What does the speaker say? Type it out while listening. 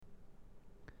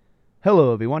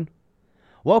Hello, everyone.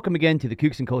 Welcome again to the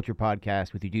Kooks and Culture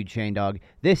Podcast with your dude Shane Dog.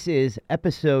 This is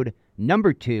episode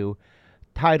number 2,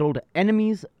 titled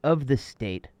Enemies of the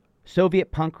State,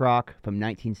 Soviet Punk Rock from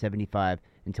 1975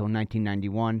 until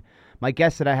 1991. My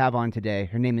guest that I have on today,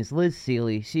 her name is Liz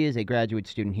Seeley. She is a graduate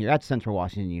student here at Central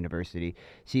Washington University.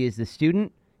 She is the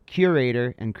student,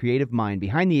 curator, and creative mind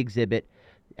behind the exhibit,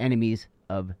 Enemies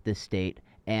of the State.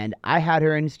 And I had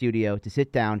her in the studio to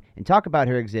sit down and talk about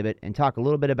her exhibit and talk a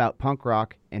little bit about punk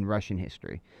rock and Russian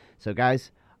history. So, guys,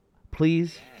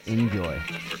 please enjoy.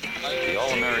 The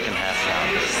All-American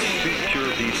Half-Pounder, 2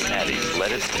 pure beef patties,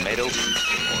 lettuce, tomato.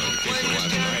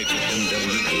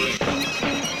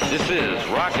 This is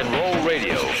Rock and Roll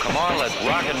Radio. Come on, let's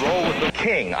rock and roll with the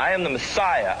King. I am the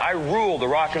Messiah. I rule the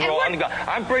rock and roll underground.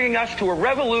 I'm bringing us to a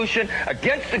revolution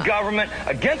against the government,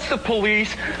 against the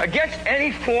police, against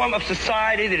any form of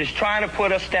society that is trying to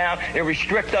put us down and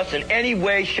restrict us in any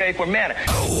way, shape, or manner.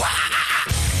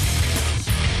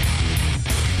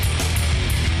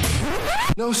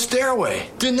 No stairway.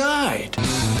 Denied.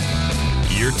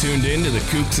 You're tuned in to the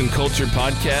Kooks and Culture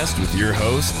Podcast with your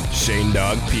host, Shane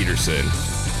Dog Peterson.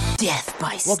 Death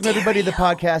by Welcome, everybody, to the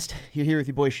podcast. You're here with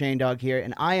your boy Shane Dog here,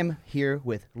 and I am here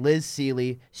with Liz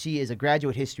Seeley. She is a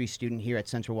graduate history student here at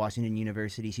Central Washington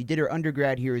University. She did her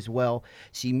undergrad here as well.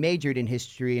 She majored in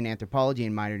history and anthropology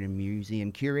and minored in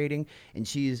museum curating, and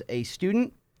she is a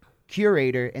student,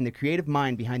 curator, and the creative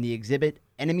mind behind the exhibit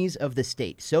Enemies of the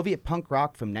State, Soviet Punk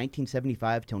Rock from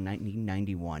 1975 till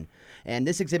 1991. And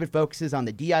this exhibit focuses on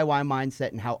the DIY mindset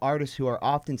and how artists who are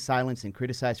often silenced and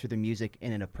criticized for their music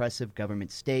in an oppressive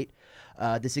government state.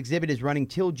 This exhibit is running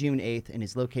till June 8th and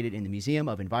is located in the Museum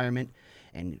of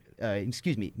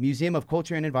Museum of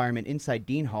Culture and Environment inside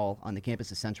Dean Hall on the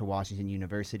campus of Central Washington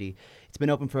University. It's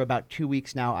been open for about 2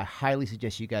 weeks now. I highly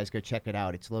suggest you guys go check it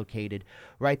out. It's located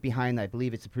right behind, I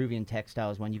believe it's the Peruvian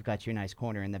Textiles one. You've got your nice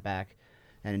corner in the back.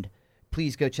 And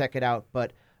please go check it out.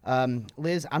 But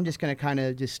Liz, I'm just going to kind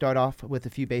of just start off with a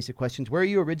few basic questions. Where are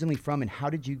you originally from, and how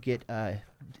did you get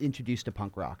introduced to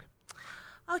punk rock?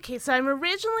 Okay, so I'm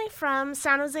originally from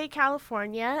San Jose,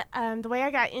 California. The way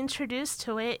I got introduced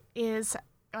to it is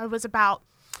I was about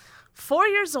 4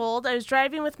 years old. I was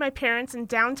driving with my parents in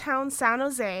downtown San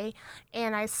Jose,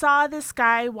 and I saw this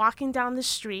guy walking down the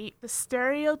street, the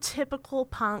stereotypical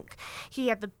punk. He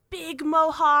had the big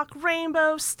mohawk,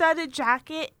 rainbow, studded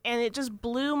jacket, and it just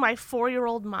blew my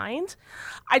 4-year-old mind.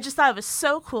 I just thought it was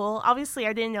so cool. Obviously,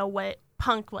 I didn't know what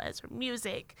punk was or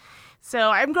music.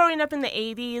 So I'm growing up in the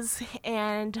 80s,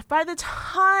 and by the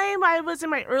time I was in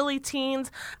my early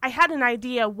teens, I had an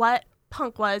idea what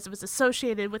punk was. It was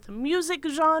associated with the music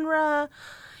genre,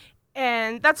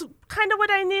 and that's kind of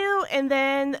what I knew. And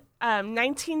then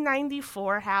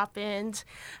 1994 happened,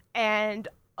 and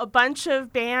a bunch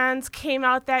of bands came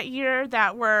out that year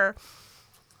that were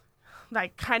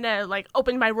like kind of like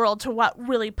opened my world to what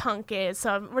really punk is.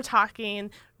 So we're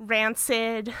talking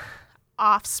Rancid,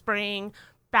 Offspring,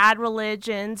 Bad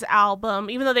Religion's album,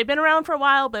 even though they've been around for a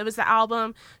while, but it was the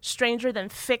album Stranger Than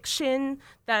Fiction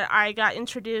that I got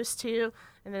introduced to.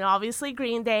 And then obviously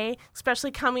Green Day,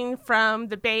 especially coming from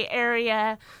the Bay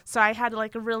Area. So I had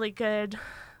like a really good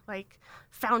like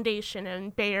foundation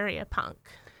in Bay Area punk.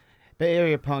 Bay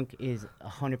Area punk is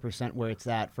 100% where it's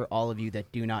at for all of you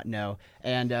that do not know.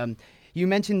 And you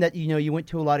mentioned that, you went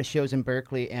to a lot of shows in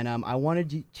Berkeley, and I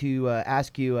wanted to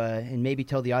ask you and maybe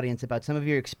tell the audience about some of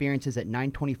your experiences at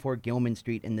 924 Gilman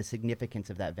Street and the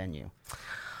significance of that venue.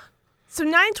 So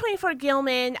 924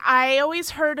 Gilman, I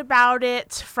always heard about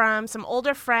it from some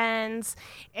older friends,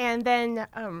 and then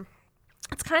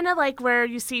it's kind of like where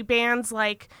you see bands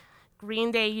like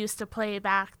Green Day used to play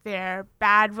back there,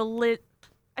 Bad Religion,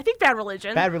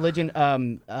 Bad Religion,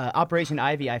 Operation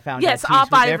Ivy, I found yes, out too. Op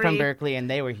So they're Ivy. from Berkeley, and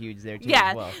they were huge there too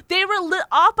yeah, as well. They were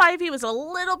Op Ivy was a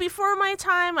little before my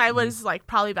time. I was like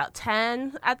probably about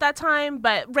 10 at that time,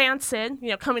 but Rancid,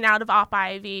 coming out of Op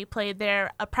Ivy, played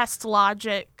there. Oppressed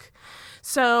Logic.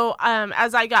 So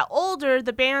as I got older,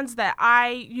 the bands that I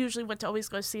usually went to always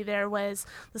go see there was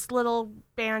this little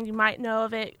band, you might know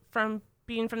of it from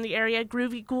being from the area,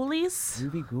 Groovy Ghoulies.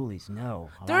 Groovy Ghoulies, no.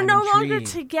 They're no longer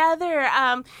together.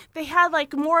 They had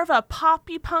like more of a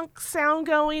poppy punk sound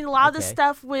going. A lot of the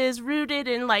stuff was rooted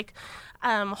in like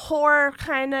horror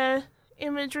kind of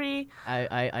imagery.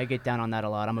 I get down on that a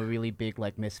lot. I'm a really big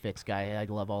like Misfits guy. I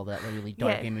love all that really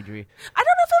dark imagery. I don't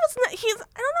know if I don't know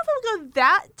if I would go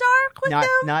that dark with them.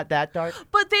 Not that dark?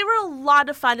 But they were a lot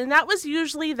of fun, and that was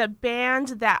usually the band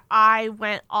that I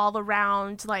went all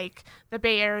around, like, the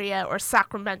Bay Area or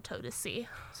Sacramento to see.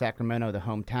 Sacramento, the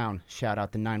hometown. Shout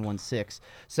out to 916.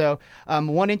 So,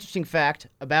 one interesting fact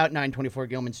about 924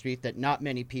 Gilman Street that not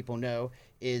many people know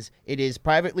is it is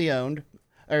privately owned,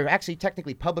 or actually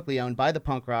technically publicly owned by the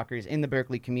punk rockers in the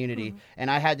Berkeley community. And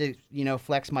I had to,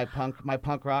 flex my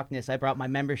punk rockness. I brought my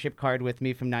membership card with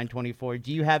me from 924.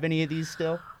 Do you have any of these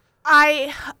still?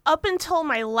 Up until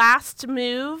my last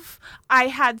move, I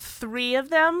had 3 of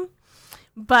them,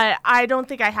 but I don't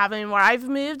think I have anymore. I've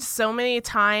moved so many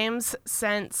times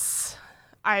since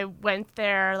I went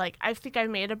there. Like, I think I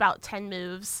made about 10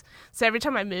 moves. So every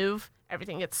time I move,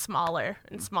 everything gets smaller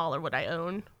and smaller what I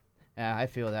own. Yeah, I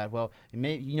feel that. Well,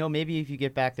 maybe if you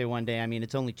get back there one day, I mean,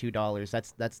 it's only $2.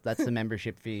 That's the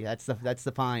membership fee. That's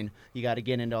the fine. You got to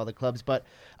get into all the clubs. But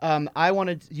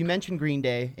you mentioned Green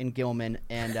Day in Gilman,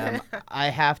 and I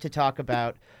have to talk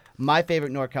about my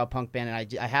favorite NorCal punk band,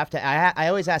 and I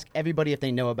always ask everybody if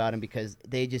they know about them because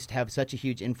they just have such a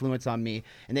huge influence on me,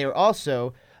 and they were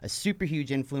also a super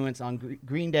huge influence on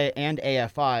Green Day and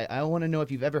AFI. I want to know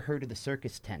if you've ever heard of the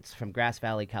Circus Tents from Grass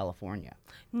Valley, California.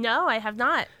 No, I have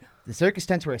not. The Circus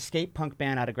Tents were a skate punk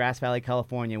band out of Grass Valley,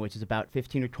 California, which is about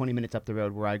 15 or 20 minutes up the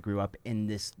road where I grew up in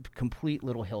this complete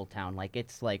little hill town. Like,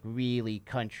 it's like really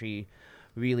country,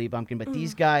 really bumpkin. But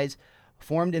these guys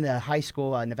formed in a high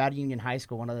school, Nevada Union High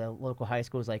School, one of the local high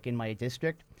schools like in my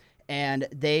district. And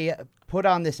they put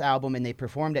on this album and they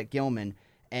performed at Gilman.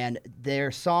 And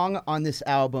their song on this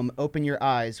album, Open Your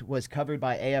Eyes, was covered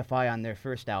by AFI on their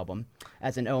first album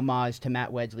as an homage to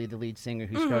Matt Wedgley, the lead singer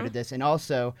who started this. And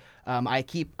also, I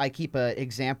keep an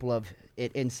example of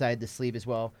it inside the sleeve as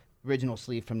well, original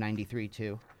sleeve from '93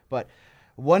 too. But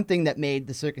one thing that made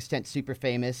the Circus Tent super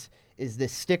famous is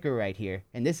this sticker right here.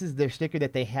 And this is their sticker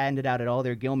that they handed out at all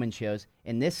their Gilman shows.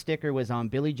 And this sticker was on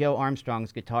Billy Joe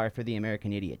Armstrong's guitar for the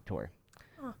American Idiot tour.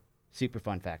 Super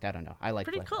fun fact. I don't know. I like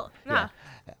pretty cool. Yeah.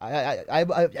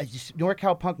 I just,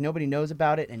 NorCal punk, nobody knows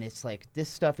about it, and it's like this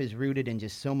stuff is rooted in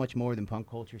just so much more than punk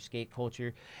culture, skate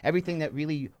culture, everything that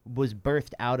really was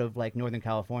birthed out of like Northern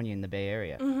California in the Bay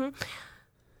Area.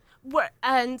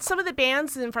 And some of the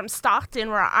bands from Stockton,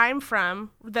 where I'm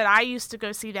from, that I used to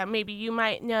go see them, maybe you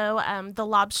might know, the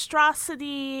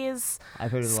Lobstrosities, I've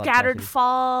heard of the Scattered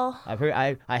Fall.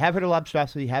 I have heard of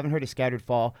Lobstrosity, haven't heard of Scattered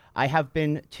Fall. I have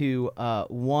been to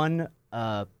one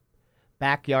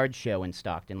backyard show in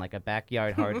Stockton, like a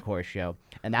backyard hardcore show,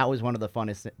 and that was one of the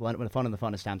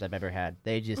funnest times I've ever had.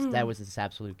 That was just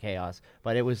absolute chaos.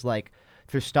 But it was like,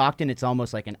 for Stockton, it's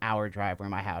almost like an hour drive where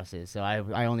my house is. So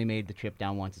I only made the trip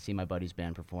down once to see my buddy's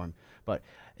band perform. But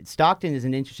Stockton is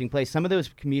an interesting place. Some of those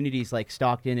communities like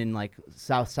Stockton and like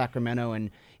South Sacramento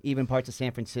and even parts of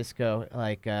San Francisco,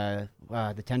 like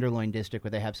the Tenderloin district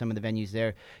where they have some of the venues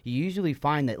there, you usually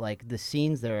find that like the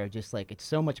scenes there are just like, it's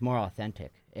so much more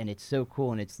authentic and it's so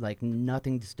cool, and it's like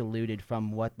nothing's diluted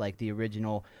from what like the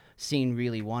original scene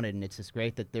really wanted. And it's just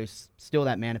great that there's still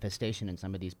that manifestation in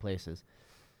some of these places.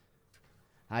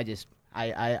 I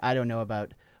don't know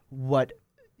about what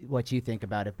you think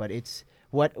about it, but it's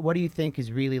what do you think is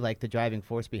really like the driving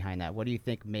force behind that? What do you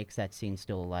think makes that scene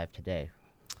still alive today?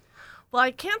 Well,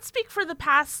 I can't speak for the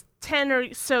past 10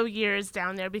 or so years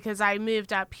down there because I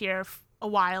moved up here a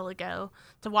while ago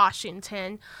to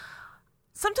Washington.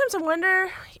 Sometimes I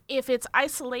wonder if it's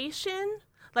isolation.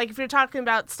 Like if you're talking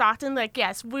about Stockton, like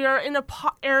yes, we're in a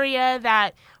area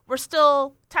that we're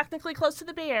still technically close to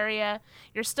the Bay Area.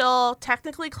 You're still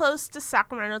technically close to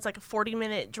Sacramento. It's like a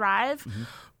 40-minute drive.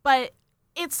 But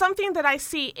it's something that I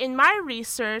see in my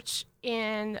research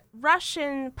in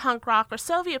Russian punk rock or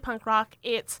Soviet punk rock.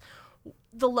 It's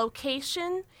the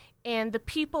location and the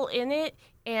people in it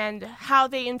and how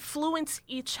they influence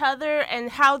each other and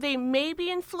how they may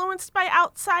be influenced by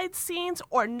outside scenes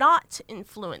or not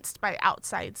influenced by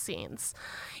outside scenes.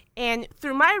 And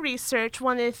through my research,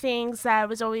 one of the things that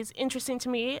was always interesting to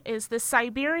me is the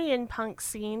Siberian punk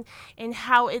scene and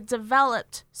how it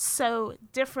developed so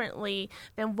differently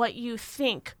than what you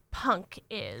think punk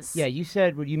is. Yeah, you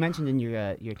mentioned in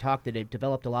your talk that it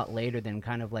developed a lot later than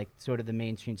kind of like sort of the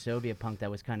mainstream Soviet punk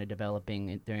that was kind of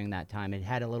developing during that time. It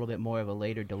had a little bit more of a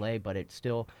later delay, but it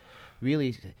still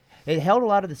really, it held a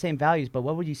lot of the same values. But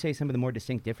what would you say some of the more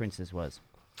distinct differences was?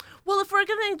 Well, if we're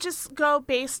going to just go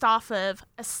based off of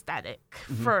aesthetic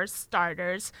for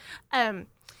starters,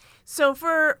 so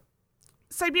for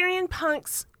Siberian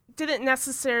punks didn't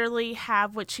necessarily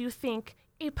have what you think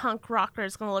a punk rocker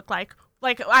is going to look like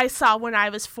I saw when I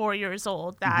was 4 years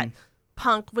old, that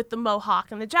punk with the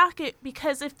mohawk and the jacket,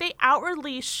 because if they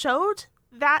outwardly showed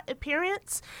that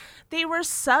appearance, they were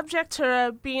subject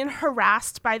to being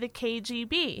harassed by the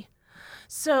KGB.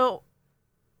 So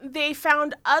they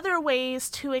found other ways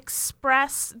to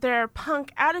express their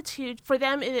punk attitude. For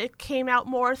them, it came out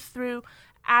more through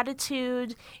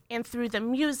attitude and through the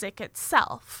music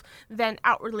itself than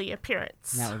outwardly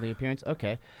appearance. Outwardly appearance?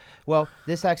 Okay. Well,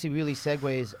 this actually really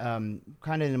segues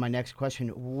kind of into my next question.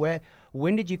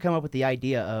 When did you come up with the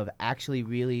idea of actually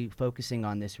really focusing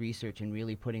on this research and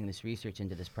really putting this research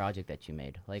into this project that you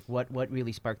made? Like, what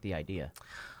really sparked the idea?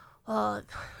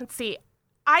 Let's see.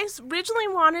 I originally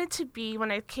wanted to be,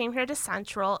 when I came here to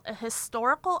Central, a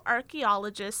historical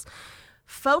archaeologist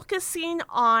focusing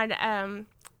on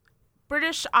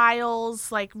British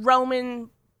Isles, like Roman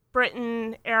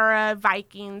Britain era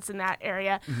Vikings in that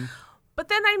area. Mm-hmm. But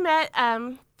then I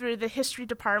met, through the history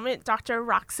department, Dr.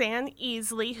 Roxanne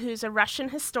Easley, who's a Russian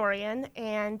historian,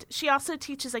 and she also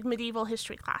teaches like medieval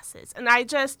history classes. And I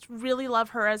just really love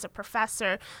her as a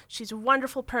professor. She's a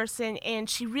wonderful person, and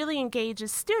she really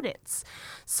engages students.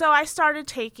 So I started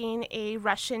taking a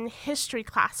Russian history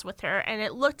class with her, and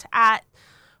it looked at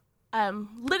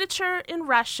literature in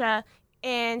Russia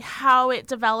and how it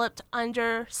developed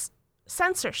under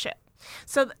censorship.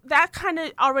 So that kind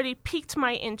of already piqued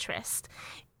my interest.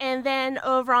 And then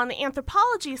over on the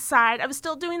anthropology side, I was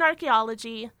still doing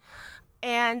archaeology,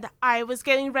 and I was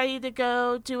getting ready to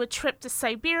go do a trip to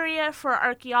Siberia for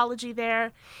archaeology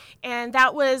there. And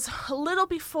that was a little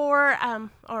before,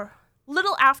 or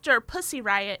little after Pussy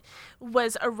Riot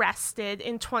was arrested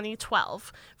in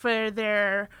 2012 for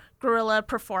their guerrilla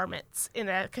performance in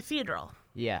a cathedral.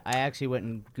 Yeah, I actually went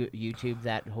and YouTubed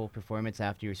that whole performance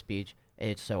after your speech.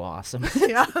 It's so awesome.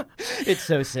 Yeah. It's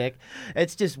so sick.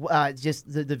 It's just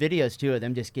the videos, too, of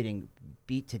them just getting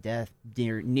beat to death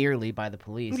nearly by the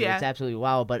police. Yeah. It's absolutely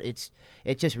wild, but it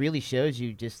just really shows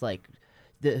you just, like,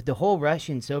 the whole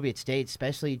Russian Soviet state,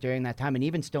 especially during that time, and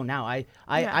even still now.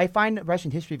 I find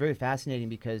Russian history very fascinating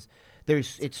because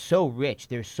it's so rich.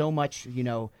 There's so much,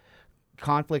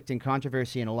 conflict and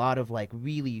controversy and a lot of like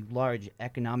really large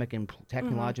economic and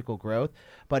technological growth,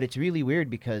 but it's really weird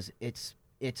because it's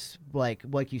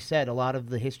like you said, a lot of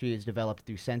the history is developed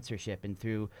through censorship and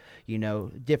through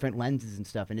different lenses and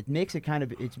stuff, and it makes it kind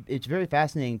of it's very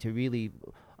fascinating to really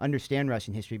understand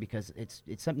Russian history because it's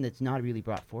something that's not really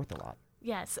brought forth a lot.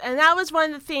 Yes, and that was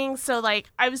one of the things. So like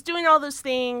I was doing all those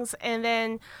things, and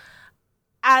then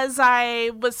as I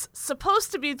was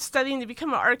supposed to be studying to become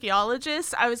an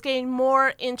archaeologist, I was getting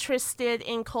more interested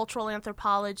in cultural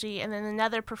anthropology. And then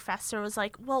another professor was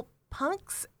like, well,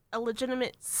 punk's a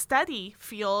legitimate study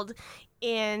field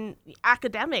in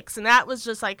academics. And that was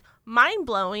just like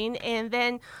mind-blowing. And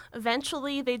then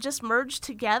eventually they just merged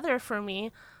together for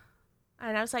me.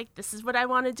 And I was like, this is what I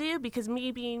want to do, because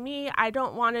me being me, I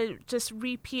don't want to just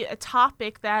repeat a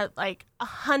topic that like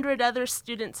 100 other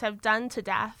students have done to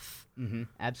death. Mm-hmm.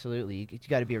 Absolutely. You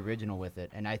got to be original with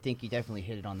it. And I think you definitely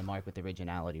hit it on the mark with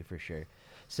originality for sure.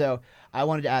 So I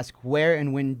wanted to ask, where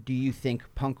and when do you think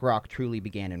punk rock truly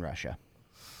began in Russia?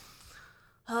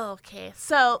 Okay,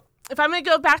 so if I'm going to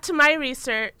go back to my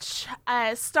research,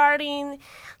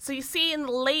 so you see in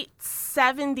the late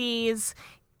 70s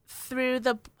through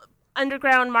the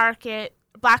underground market,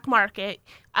 black market,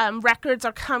 records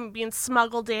are being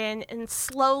smuggled in, and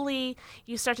slowly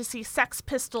you start to see Sex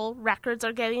Pistol records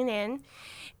are getting in.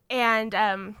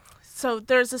 And so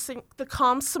there's this thing, the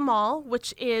Komsomol,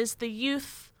 which is the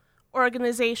youth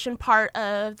organization part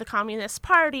of the Communist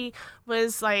Party,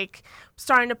 was like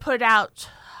starting to put out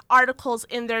articles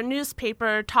in their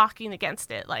newspaper talking against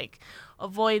it, like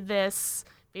avoid this.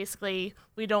 Basically,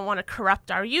 we don't want to corrupt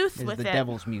our youth with it. The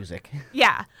devil's music.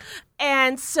 Yeah.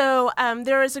 And so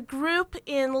there is a group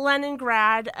in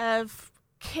Leningrad of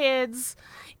kids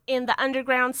in the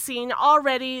underground scene,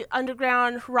 already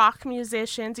underground rock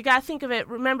musicians. You got to think of it.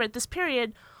 Remember, at this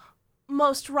period,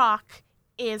 most rock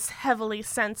is heavily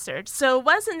censored. So it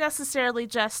wasn't necessarily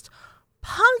just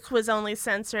punk was only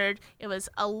censored. It was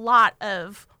a lot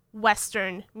of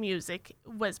Western music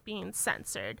was being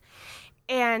censored.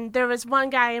 And there was one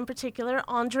guy in particular,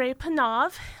 Andrei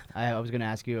Panov. I was going to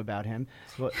ask you about him.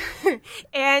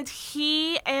 And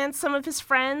he and some of his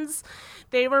friends,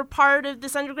 they were part of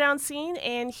this underground scene,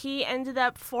 and he ended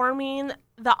up forming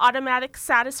the Automatic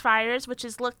Satisfiers, which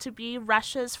is looked to be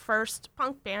Russia's first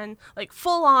punk band, like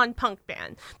full-on punk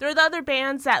band. There are the other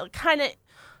bands that kind of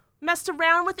messed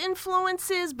around with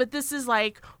influences, but this is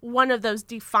like one of those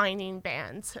defining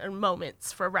bands or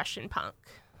moments for Russian punk.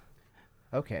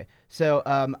 Okay, so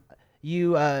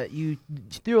You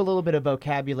threw a little bit of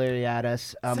vocabulary at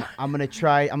us. I'm gonna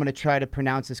try to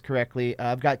pronounce this correctly.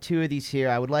 I've got two of these here.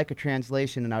 I would like a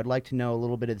translation, and I would like to know a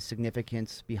little bit of the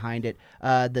significance behind it.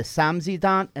 The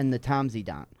Samizdat and the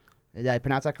Tamizdat. Did I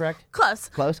pronounce that correct? Close.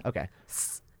 Close. Okay.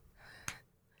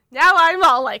 Now I'm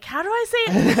all like, how do I say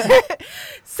it?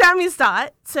 Samizdat,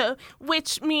 so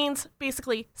which means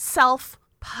basically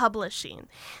self-publishing.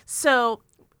 So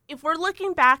if we're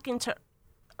looking back into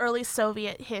early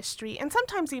Soviet history, and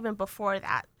sometimes even before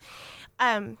that,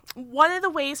 one of the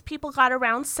ways people got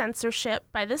around censorship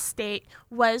by the state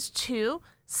was to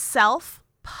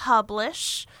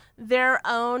self-publish their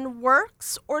own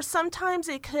works, or sometimes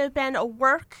it could have been a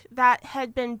work that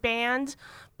had been banned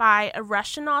by a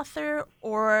Russian author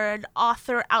or an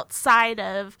author outside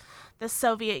of the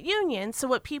Soviet Union. So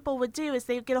what people would do is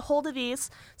they would get a hold of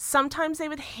these. Sometimes they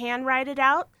would handwrite it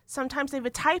out. Sometimes they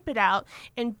would type it out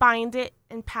and bind it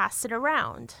and pass it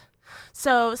around.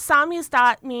 So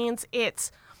samizdat means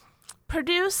it's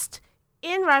produced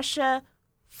in Russia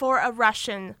for a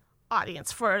Russian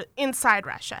audience, for inside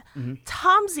Russia.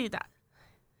 Tamizdat,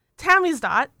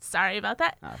 sorry about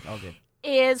that, all good.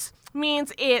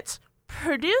 means it's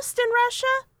produced in Russia,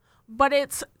 but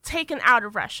it's taken out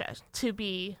of Russia to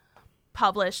be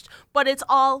published. But it's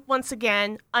all, once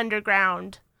again,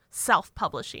 underground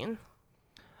self-publishing.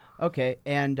 Okay,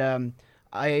 and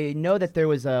I know that there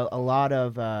was a lot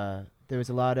of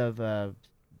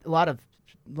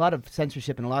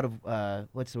censorship and a lot of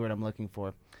what's the word I'm looking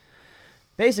for?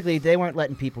 Basically, they weren't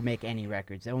letting people make any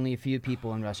records. Only a few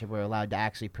people in Russia were allowed to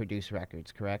actually produce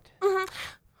records, correct? Mm-hmm.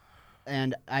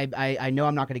 And I know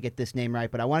I'm not going to get this name right,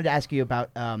 but I wanted to ask you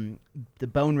about the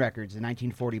Bone records, the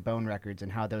 1940 Bone records, and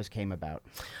how those came about.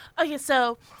 Okay,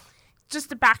 so just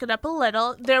to back it up a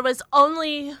little, there was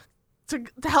only, to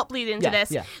help lead into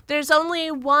this, there's only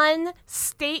one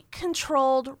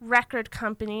state-controlled record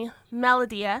company,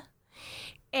 Melodia.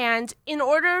 And in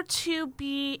order to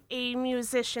be a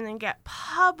musician and get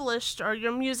published or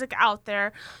your music out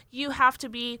there, you have to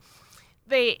be,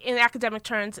 in academic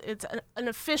terms, it's an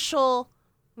official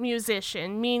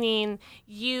musician, meaning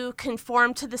you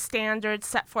conform to the standards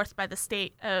set forth by the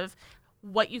state of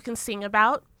what you can sing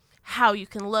about, how you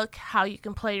can look, how you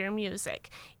can play your music.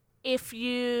 If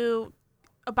you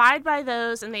abide by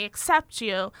those and they accept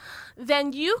you,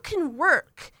 then you can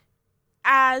work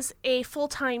as a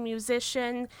full-time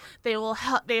musician. They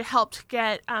helped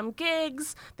get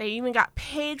gigs. They even got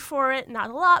paid for it,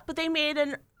 not a lot, but they made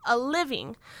a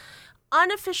living.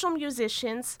 Unofficial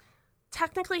musicians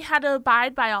technically had to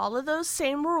abide by all of those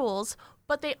same rules,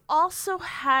 but they also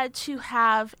had to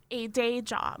have a day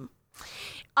job.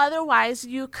 Otherwise,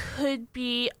 you could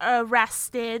be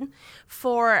arrested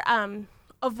for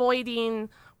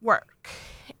avoiding work,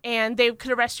 and they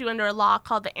could arrest you under a law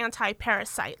called the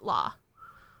anti-parasite law.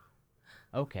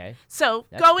 Okay. So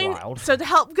That's wild. So to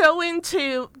help go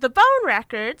into the Bone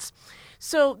records,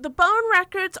 so the Bone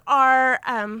records are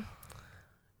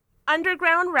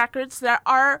underground records that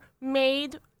are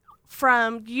made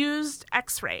from used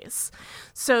X-rays.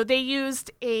 So they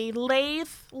used a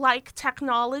lathe-like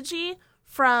technology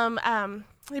from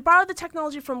they borrowed the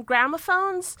technology from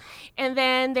gramophones, and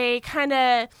then they kind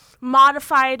of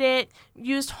modified it,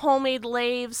 used homemade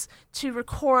lathes to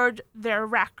record their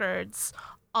records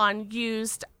on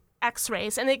used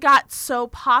X-rays. And it got so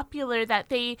popular that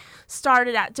they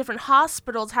started at different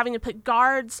hospitals having to put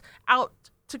guards out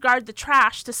to guard the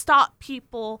trash to stop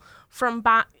people from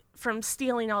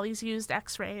stealing all these used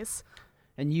X-rays.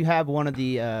 And you have one of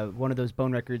those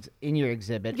Bone records in your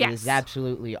exhibit. Yes. It is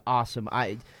absolutely awesome.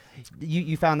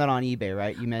 You found that on eBay,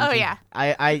 right? You mentioned. Oh yeah.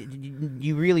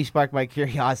 You really sparked my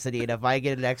curiosity, and if I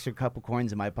get an extra couple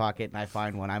coins in my pocket and I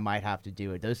find one, I might have to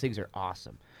do it. Those things are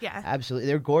awesome. Yeah. Absolutely,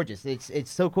 they're gorgeous. It's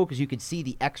so cool because you could see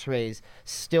the X-rays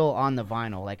still on the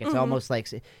vinyl. Like it's almost like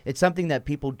it's something that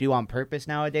people do on purpose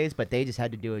nowadays, but they just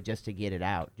had to do it just to get it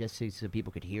out, just so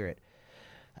people could hear it.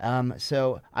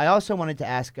 So I also wanted to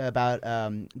ask about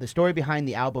the story behind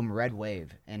the album Red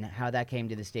Wave and how that came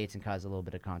to the States and caused a little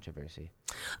bit of controversy.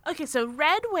 Okay, so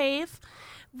Red Wave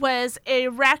was a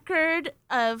record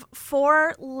of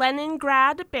 4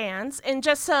 Leningrad bands. And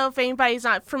just so if anybody's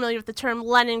not familiar with the term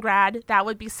Leningrad, that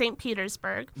would be St.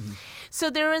 Petersburg. Mm-hmm. So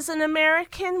there was an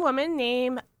American woman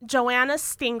named Joanna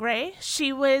Stingray.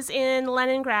 She was in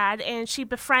Leningrad, and she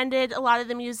befriended a lot of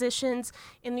the musicians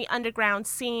in the underground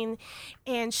scene.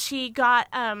 And she got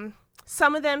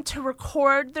some of them to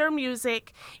record their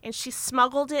music, and she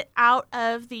smuggled it out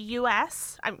of the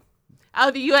U.S., out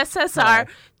of the USSR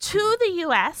to the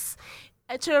U.S.,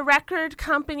 to a record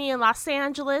company in Los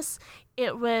Angeles.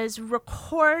 It was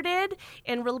recorded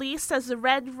and released as the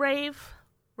Red Wave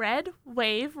Red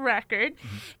Wave record.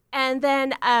 And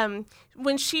then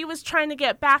when she was trying to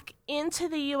get back into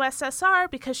the USSR,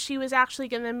 because she was actually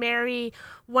going to marry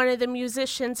one of the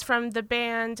musicians from the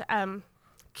band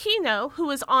Kino, who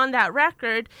was on that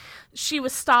record, she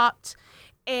was stopped.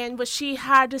 And she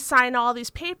had to sign all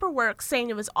these paperwork saying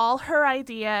it was all her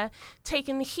idea,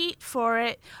 taking the heat for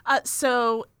it.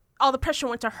 So all the pressure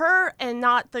went to her and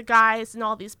not the guys in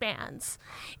all these bands.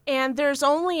 And there's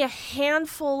only a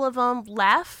handful of them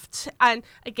left. And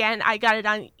again, I got it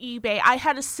on eBay. I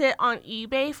had to sit on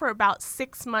eBay for about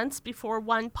 6 months before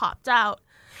one popped out.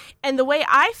 And the way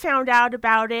I found out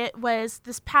about it was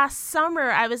this past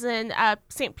summer. I was in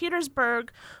St.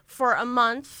 Petersburg for a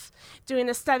month doing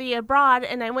a study abroad,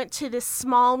 and I went to this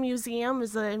small museum. It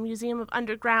was a museum of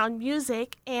underground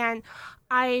music, and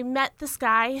I met this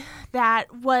guy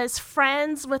that was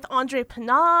friends with Andrei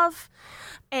Panov,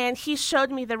 and he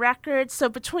showed me the record. So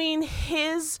between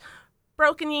his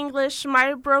broken English,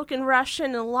 my broken Russian,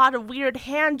 and a lot of weird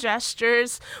hand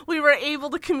gestures, we were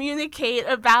able to communicate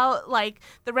about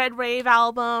the Red Wave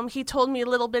album. He told me a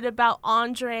little bit about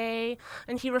Andre,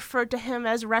 and he referred to him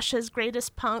as Russia's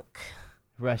greatest punk.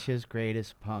 Russia's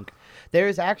greatest punk.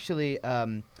 There's actually,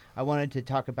 I wanted to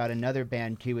talk about another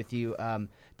band too with you.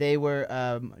 They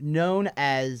were known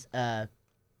as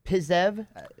Pizev,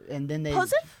 and then they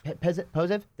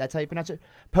Pozev. That's how you pronounce it.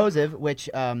 Pozev, which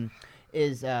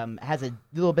has a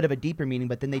little bit of a deeper meaning,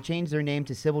 but then they changed their name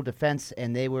to Civil Defense,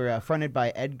 and they were fronted by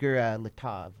Edgar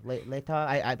Letov.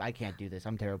 I can't do this.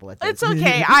 I'm terrible at this. It's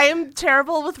okay. I am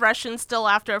terrible with Russian still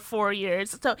after 4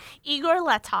 years. So Igor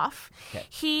Letov,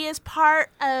 he is part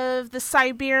of the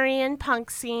Siberian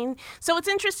punk scene. So it's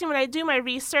interesting when I do my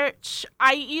research,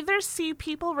 I either see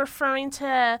people referring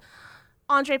to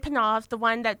Andrei Panov, the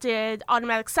one that did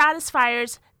Automatic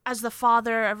Satisfiers, as the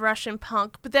father of Russian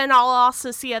punk, but then I'll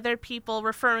also see other people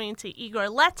referring to Igor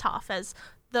Letov as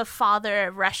the father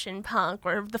of Russian punk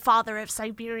or the father of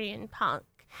Siberian punk.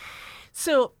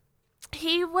 So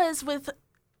he was with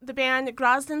the band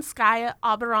Grozdanskaya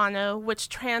Obrana, which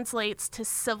translates to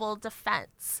civil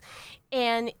defense.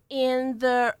 And in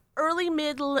the early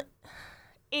middle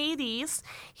 80s,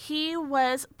 he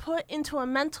was put into a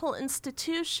mental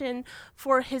institution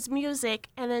for his music,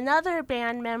 and another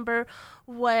band member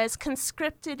was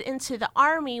conscripted into the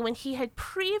army when he had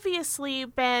previously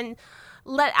been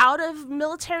let out of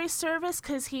military service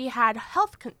because he had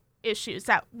health issues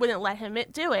that wouldn't let him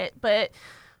do it. But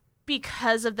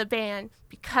because of the band,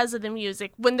 because of the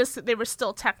music, when they were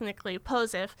still technically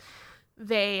Pozev,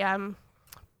 they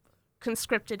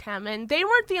conscripted him. And they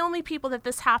weren't the only people that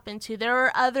this happened to. There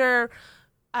were other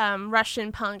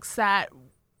Russian punks that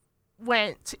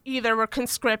were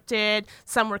conscripted,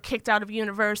 some were kicked out of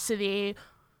university.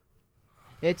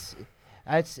 It's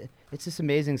just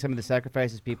amazing some of the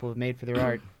sacrifices people have made for their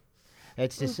art.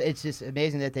 It's just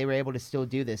amazing that they were able to still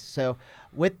do this. So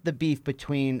with the beef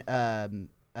between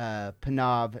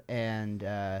Panov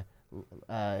and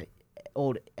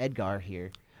old Edgar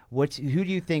here, who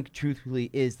do you think truthfully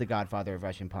is the godfather of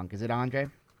Russian punk? Is it Andre?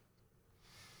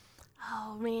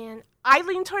 Oh, man. I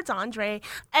lean towards Andre.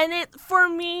 And for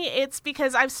me, it's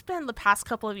because I've spent the past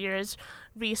couple of years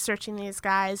researching these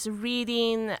guys,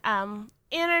 reading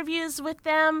interviews with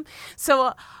them.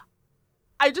 So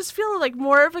I just feel like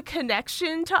more of a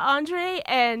connection to Andre.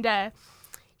 And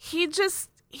he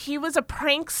was a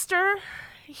prankster.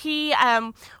 He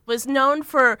was known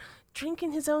for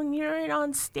drinking his own urine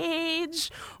on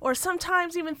stage, or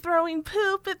sometimes even throwing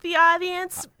poop at the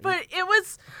audience. But it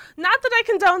was not that I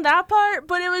condone that part,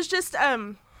 but it was just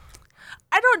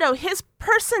I don't know, his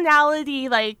personality,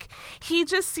 he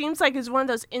just seems like he's one of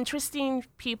those interesting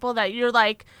people that you're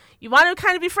you want to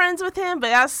kind of be friends with him,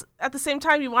 but at the same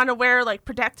time you want to wear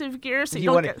protective gear so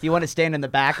you want to stand in the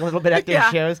back a little bit after the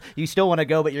shows. You still want to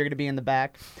go, but you're going to be in the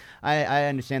back. I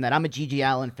understand that. I'm a G.G.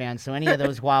 Allin fan, so any of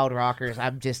those wild rockers,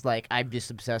 I'm just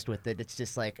obsessed with it. It's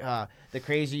just the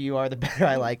crazier you are, the better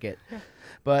I like it.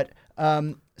 But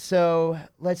so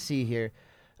let's see here.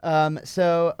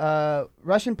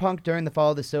 Russian punk during the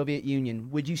fall of the Soviet Union.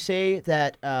 Would you say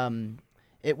that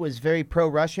it was very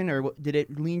pro-Russian, or did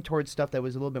it lean towards stuff that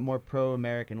was a little bit more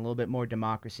pro-American, a little bit more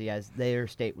democracy as their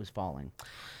state was falling?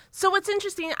 So what's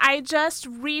interesting, I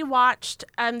just rewatched.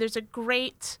 There's a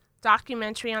great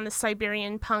documentary on the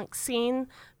Siberian punk scene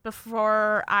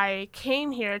before I came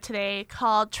here today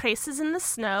called Traces in the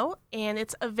Snow, and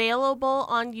it's available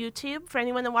on YouTube for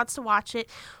anyone that wants to watch it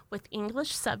with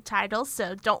English subtitles.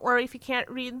 So don't worry if you can't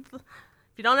read, if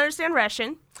you don't understand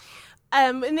Russian.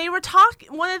 And they were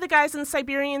one of the guys in the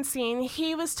Siberian scene,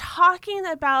 he was talking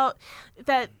about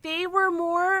that they were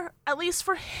more, at least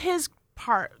for his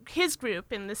his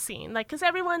group in the scene, like, because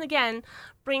everyone again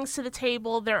brings to the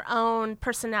table their own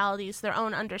personalities, their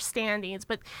own understandings,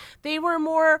 but they were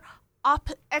more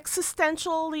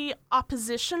existentially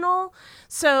oppositional.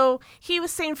 So he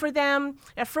was saying for them,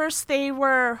 at first they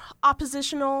were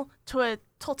oppositional to a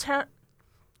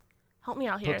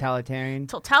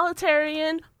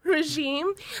totalitarian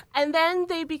regime, and then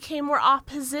they became more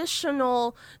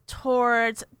oppositional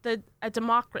towards a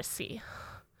democracy.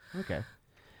 Okay.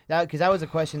 Because that was a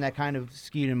question that kind of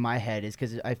skewed in my head, is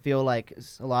because I feel like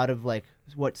a lot of like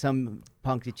what some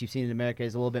punk that you've seen in America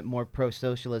is a little bit more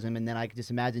pro-socialism, and then I could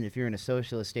just imagine if you're in a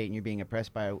socialist state and you're being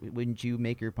oppressed by it, wouldn't you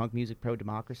make your punk music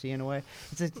pro-democracy in a way?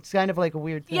 It's kind of like a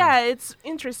weird thing. Yeah, it's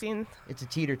interesting. It's a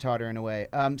teeter-totter in a way.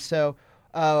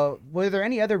 Were there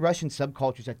any other Russian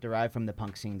subcultures that derived from the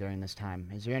punk scene during this time?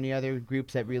 Is there any other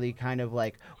groups that really kind of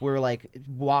like were like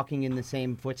walking in the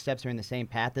same footsteps or in the same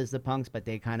path as the punks, but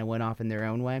they kind of went off in their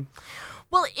own way?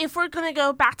 Well, if we're going to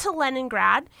go back to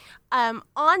Leningrad,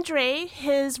 Andrei,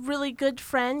 his really good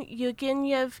friend,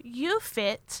 Evgeny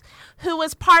Ufit, who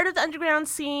was part of the underground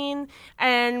scene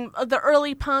and the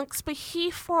early punks, but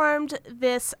he formed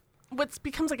this, what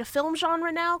becomes like a film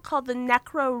genre now, called the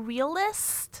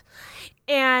necro-realist.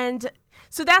 And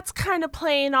so that's kind of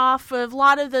playing off of a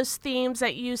lot of those themes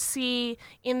that you see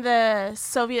in the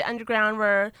Soviet underground,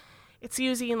 where it's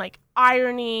using like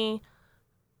irony,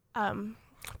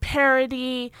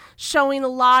 parody, showing a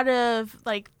lot of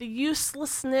like the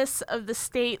uselessness of the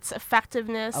state's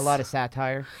effectiveness. A lot of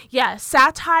satire. Yeah,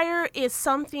 satire is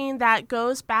something that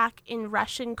goes back in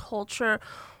Russian culture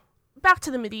back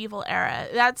to the medieval era.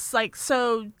 That's like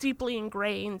so deeply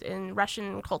ingrained in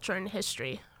Russian culture and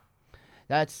history.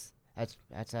 That's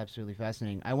absolutely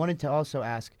fascinating. I wanted to also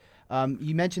ask,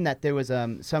 you mentioned that there was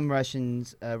some Russian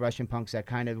punks that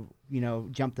kind of,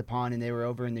 jumped upon, and they were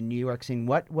over in the New York scene.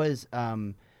 What was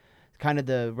kind of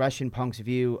the Russian punks'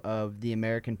 view of the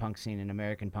American punk scene and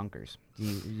American punkers? Do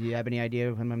you have any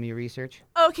idea from your research?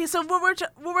 Okay, so what we're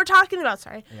talking about,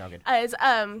 yeah, all good. Is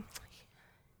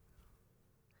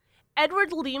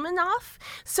Edward Limonov.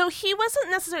 So he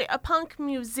wasn't necessarily a punk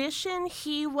musician.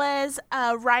 He was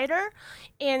a writer,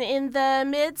 and in the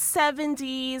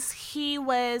mid-70s, he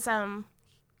was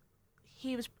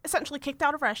essentially kicked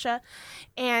out of Russia,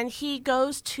 and he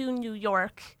goes to New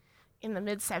York in the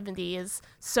mid-70s.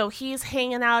 So he's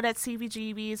hanging out at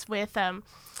CBGB's with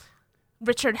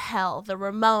Richard Hell, the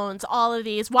Ramones, all of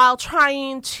these, while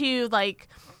trying to like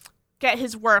get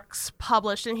his works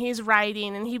published, and he's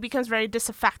writing, and he becomes very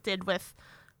disaffected with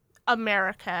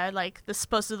America, like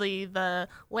supposedly the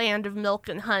land of milk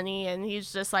and honey, and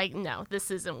he's just like, no,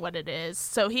 this isn't what it is.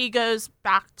 So he goes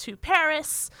back to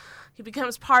Paris. He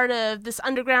becomes part of this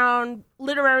underground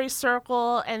literary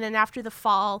circle, and then after the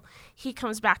fall, he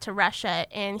comes back to Russia,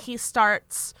 and he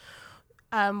starts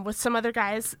with some other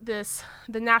guys the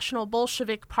National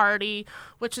Bolshevik Party,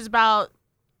 which is about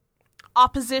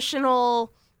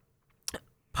oppositional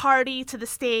party to the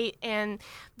state, and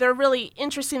they're really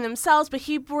interesting themselves, but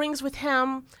he brings with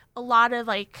him a lot of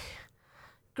like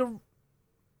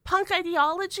punk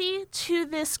ideology to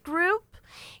this group,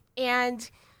 and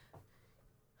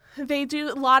they do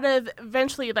a lot of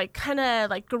eventually like kind of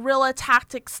like guerrilla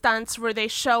tactic stunts where they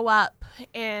show up,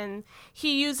 and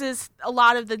he uses a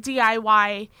lot of the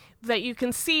DIY that you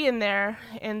can see in there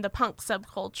in the punk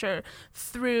subculture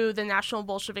through the National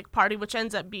Bolshevik Party, which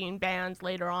ends up being banned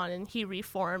later on, and he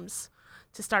reforms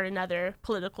to start another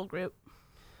political group.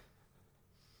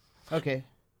 Okay.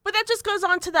 But that just goes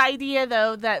on to the idea,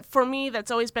 though, that for me,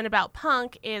 that's always been about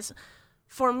punk, is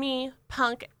for me,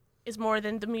 punk is more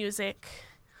than the music.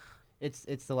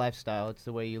 It's the lifestyle. It's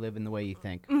the way you live and the way you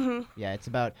think. Mm-hmm. Yeah, it's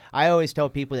about. I always tell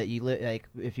people that like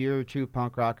if you're a true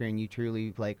punk rocker and you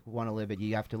truly like want to live it,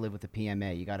 you have to live with the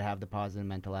PMA. You got to have the positive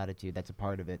mental attitude. That's a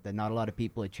part of it that not a lot of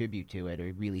people attribute to it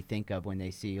or really think of when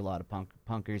they see a lot of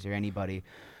punkers or anybody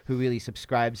who really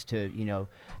subscribes to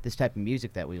this type of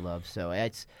music that we love. So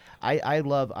I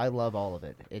love all of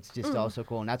it. It's just also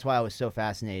cool, and that's why I was so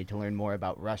fascinated to learn more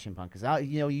about Russian punk, because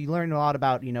you learn a lot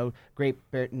about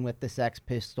Great Britain with the Sex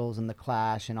Pistols and the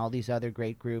Clash and all these other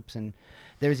great groups, and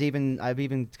I've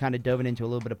even kind of dove into a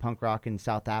little bit of punk rock in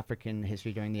South African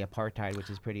history during the apartheid, which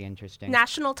is pretty interesting.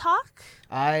 National Talk?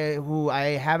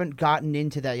 I haven't gotten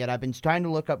into that yet. I've been trying to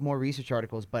look up more research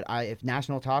articles, but if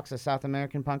National Talk's a South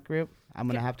American punk group, I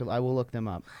will look them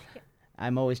up. Yeah.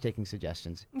 I'm always taking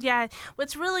suggestions. Yeah.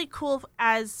 What's really cool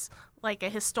as like a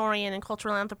historian and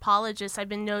cultural anthropologist, I've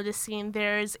been noticing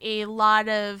there's a lot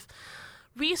of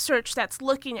research that's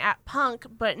looking at punk,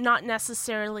 but not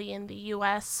necessarily in the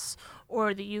U.S.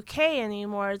 or the UK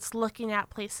anymore. It's looking at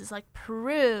places like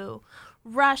Peru,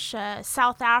 Russia,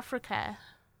 South Africa.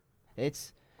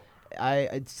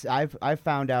 I've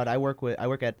found out. I work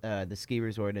at the ski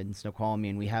resort in Snoqualmie,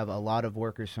 and we have a lot of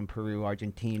workers from Peru,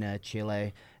 Argentina,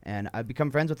 Chile, and I've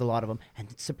become friends with a lot of them. And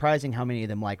it's surprising how many of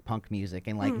them like punk music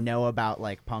and like know about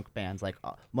like punk bands. Like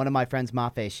one of my friends,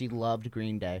 Mafe, she loved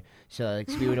Green Day, so like,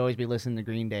 we would always be listening to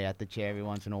Green Day at the chair every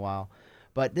once in a while.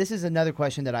 But this is another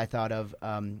question that I thought of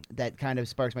that kind of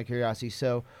sparks my curiosity.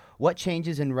 So, what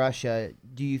changes in Russia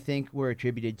do you think were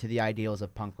attributed to the ideals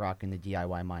of punk rock and the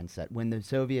DIY mindset? When the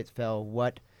Soviets fell,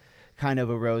 what kind of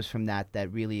arose from that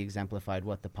really exemplified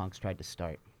what the punks tried to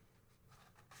start?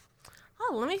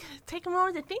 Oh, let me take a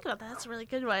moment to think about that. That's a really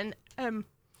good one.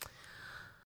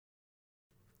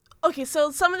 Okay,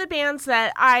 so some of the bands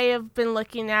that I have been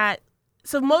looking at,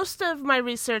 so most of my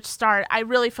research I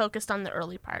really focused on the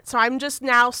early part. So I'm just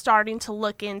now starting to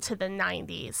look into the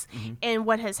 90s and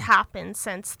what has happened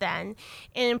since then.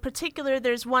 And in particular,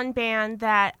 there's one band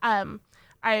that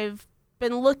I've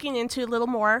been looking into a little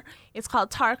more. It's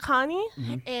called Tarkani,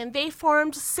 and they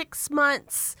formed 6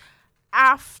 months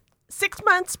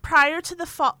prior to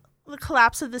the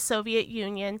collapse of the Soviet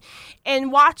Union.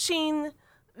 And watching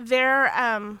their,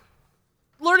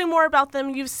 learning more about them,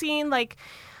 you've seen like,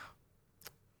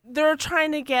 they're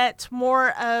trying to get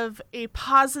more of a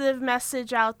positive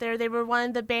message out there. They were one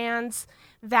of the bands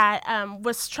that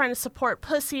was trying to support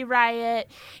Pussy Riot,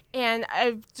 and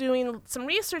I'm doing some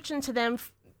research into them.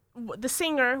 The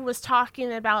singer was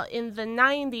talking about in the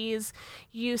 90s,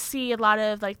 you see a lot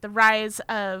of like the rise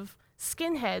of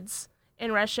skinheads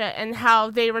in Russia and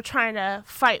how they were trying to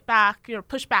fight back,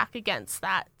 push back against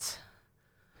that.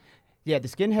 Yeah, the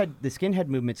skinhead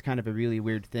movement's kind of a really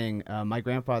weird thing. My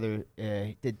grandfather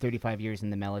did 35 years in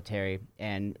the military,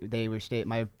 and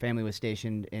my family was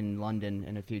stationed in London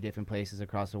and a few different places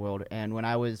across the world. And when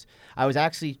I was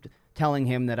actually telling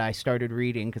him that I started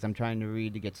reading, because I'm trying to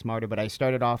read to get smarter, but I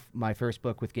started off my first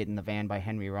book with Get in the Van by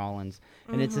Henry Rollins,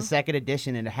 and it's the second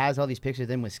edition, and it has all these pictures of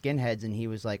them with skinheads, and he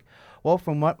was like, well,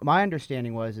 from what my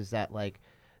understanding is that like,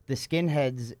 the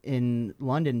skinheads in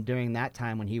London during that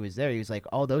time when he was there, he was like,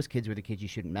 oh, those kids were the kids you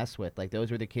shouldn't mess with. Like,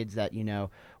 those were the kids that,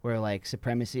 were like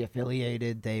supremacy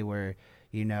affiliated. They were,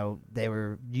 they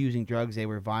were using drugs. They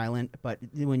were violent. But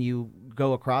when you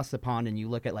go across the pond and you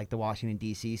look at like the Washington,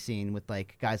 D.C. scene with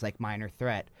like guys like Minor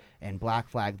Threat and Black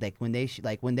Flag, like when they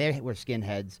were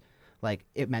skinheads, like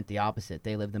it meant the opposite.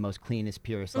 They lived the most cleanest,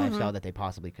 purest lifestyle that they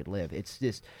possibly could live.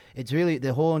 It's really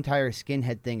the whole entire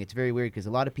skinhead thing. It's very weird because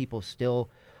a lot of people still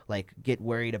like get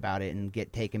worried about it and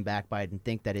get taken back by it and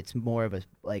think that it's more of a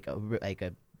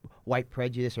white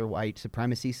prejudice or white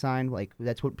supremacy sign. Like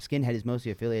that's what skinhead is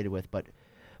mostly affiliated with. But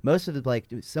most of the like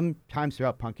sometimes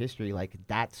throughout punk history, like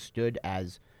that stood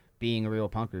as being a real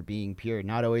punker, being pure,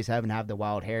 not always having to have the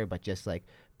wild hair, but just like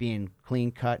being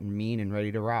clean cut and mean and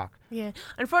ready to rock. Yeah.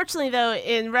 Unfortunately, though,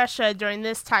 in Russia during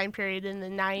this time period in the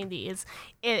 90s,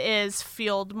 it is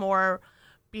fueled more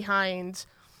behind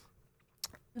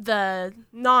the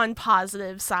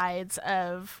non-positive sides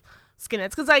of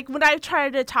skinheads. Because like when I try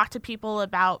to talk to people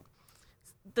about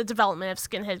the development of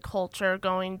skinhead culture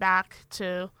going back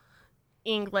to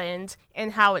England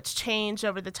and how it's changed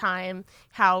over the time,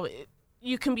 how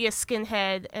you can be a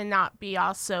skinhead and not be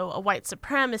also a white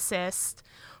supremacist,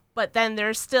 but then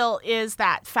there still is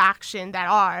that faction that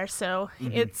are. So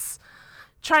it's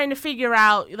trying to figure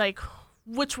out like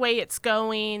which way it's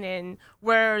going and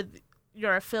where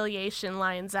your affiliation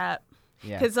lines up.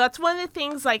 Because that's one of the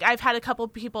things, like, I've had a couple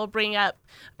people bring up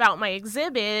about my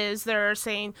exhibit is they're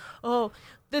saying, oh,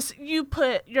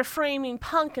 you're framing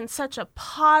punk in such a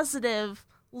positive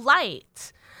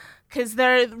light. Because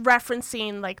they're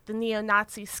referencing, like, the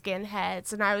neo-Nazi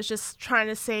skinheads. And I was just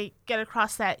trying to get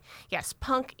across that, yes,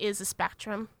 punk is a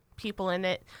spectrum. People in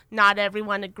it. Not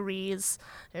everyone agrees.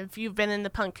 If you've been in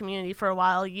the punk community for a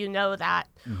while, you know that.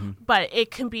 But it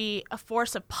can be a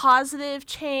force of positive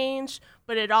change,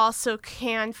 but it also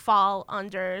can fall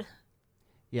under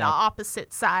the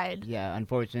opposite side. Yeah,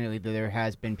 unfortunately, there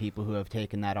has been people who have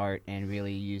taken that art and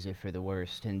really use it for the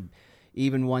worst. And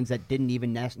even ones that didn't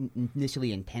even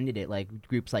initially intended it, like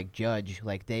groups like Judge,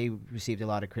 like they received a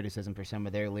lot of criticism for some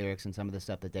of their lyrics and some of the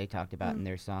stuff that they talked about in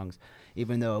their songs.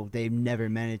 Even though they never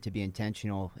meant it to be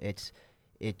intentional, it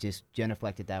just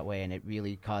genuflected that way, and it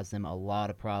really caused them a lot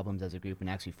of problems as a group and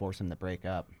actually forced them to break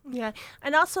up. Yeah,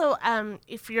 and also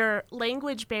if your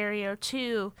language barrier,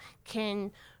 too,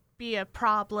 can be a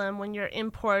problem when you're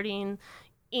importing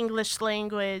English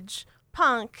language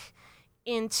punk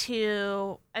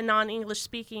into a non-English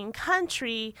speaking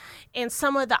country, and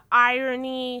some of the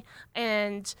irony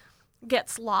and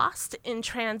gets lost in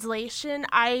translation.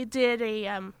 I did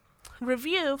a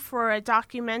review for a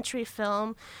documentary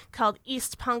film called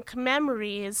East Punk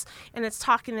Memories, and it's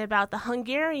talking about the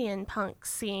Hungarian punk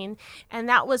scene. And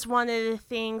that was one of the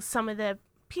things some of the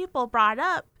people brought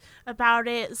up about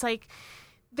it. It's like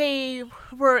they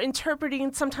were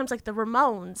interpreting sometimes like the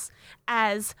Ramones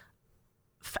as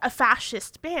a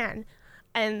fascist band,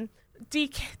 and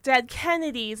Dead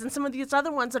Kennedys and some of these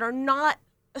other ones that are not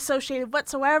associated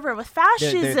whatsoever with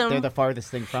fascism. They're the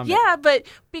farthest thing from it. Yeah, but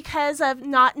because of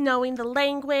not knowing the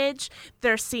language,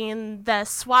 they're seeing the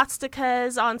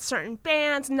swastikas on certain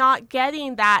bands, not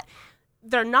getting that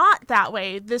they're not that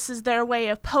way. This is their way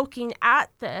of poking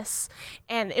at this,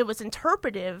 and it was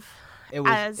interpretive. It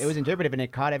was interpretive, and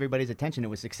it caught everybody's attention. It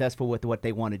was successful with what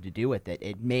they wanted to do with it.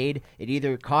 It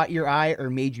either caught your eye or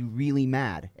made you really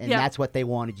mad, and that's what they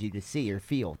wanted you to see or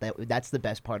feel. That's the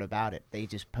best part about it. They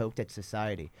just poked at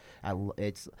society.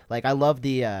 It's like I love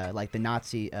the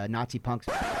Nazi punks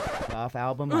off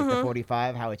album, like the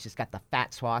 45, how it's just got the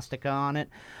fat swastika on it.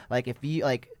 Like if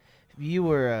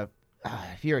you're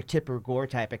a Tipper Gore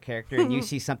type of character and you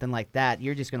see something like that,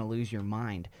 you're just gonna lose your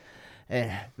mind.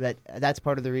 That's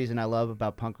part of the reason I love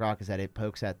about punk rock is that it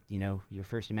pokes at, your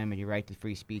First Amendment, your right to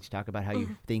free speech, talk about how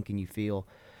you think and you feel.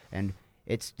 And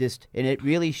it's just, and it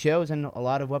really shows in a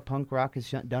lot of what punk rock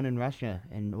has done in Russia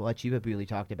and what you have really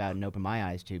talked about and opened my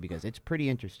eyes to, because it's pretty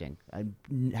interesting.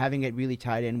 Having it really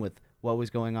tied in with what was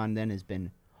going on then has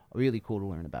been really cool to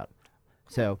learn about.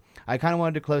 So I kind of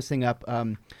wanted to close thing up.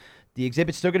 The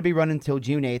exhibit's still going to be running until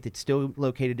June 8th. It's still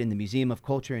located in the Museum of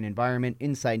Culture and Environment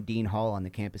inside Dean Hall on the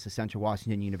campus of Central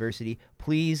Washington University.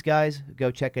 Please, guys,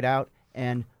 go check it out.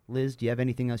 And Liz, do you have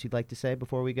anything else you'd like to say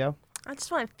before we go? I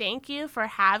just want to thank you for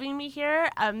having me here.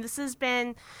 This has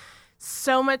been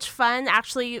so much fun.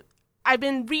 Actually, I've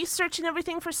been researching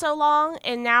everything for so long,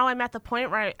 and now I'm at the point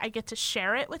where I get to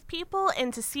share it with people,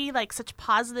 and to see like such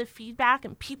positive feedback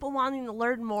and people wanting to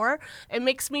learn more, it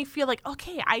makes me feel like,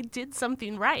 okay, I did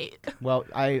something right. Well,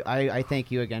 I thank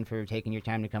you again for taking your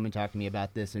time to come and talk to me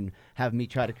about this and have me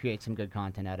try to create some good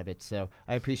content out of it. So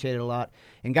I appreciate it a lot.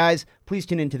 And guys, please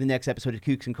tune in to the next episode of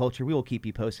Kooks and Culture. We will keep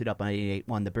you posted up on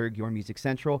 88.1 The Berg, your music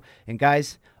central. And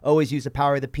guys, always use the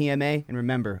power of the PMA, and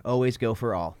remember, always go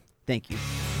for all. Thank you.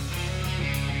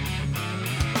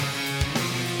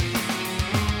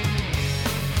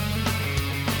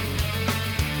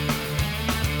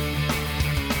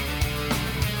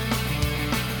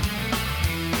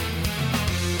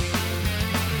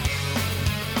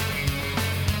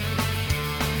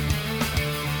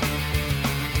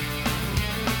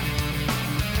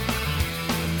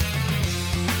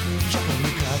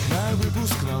 На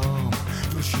выпускном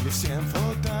вручили всем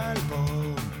фотоальбом.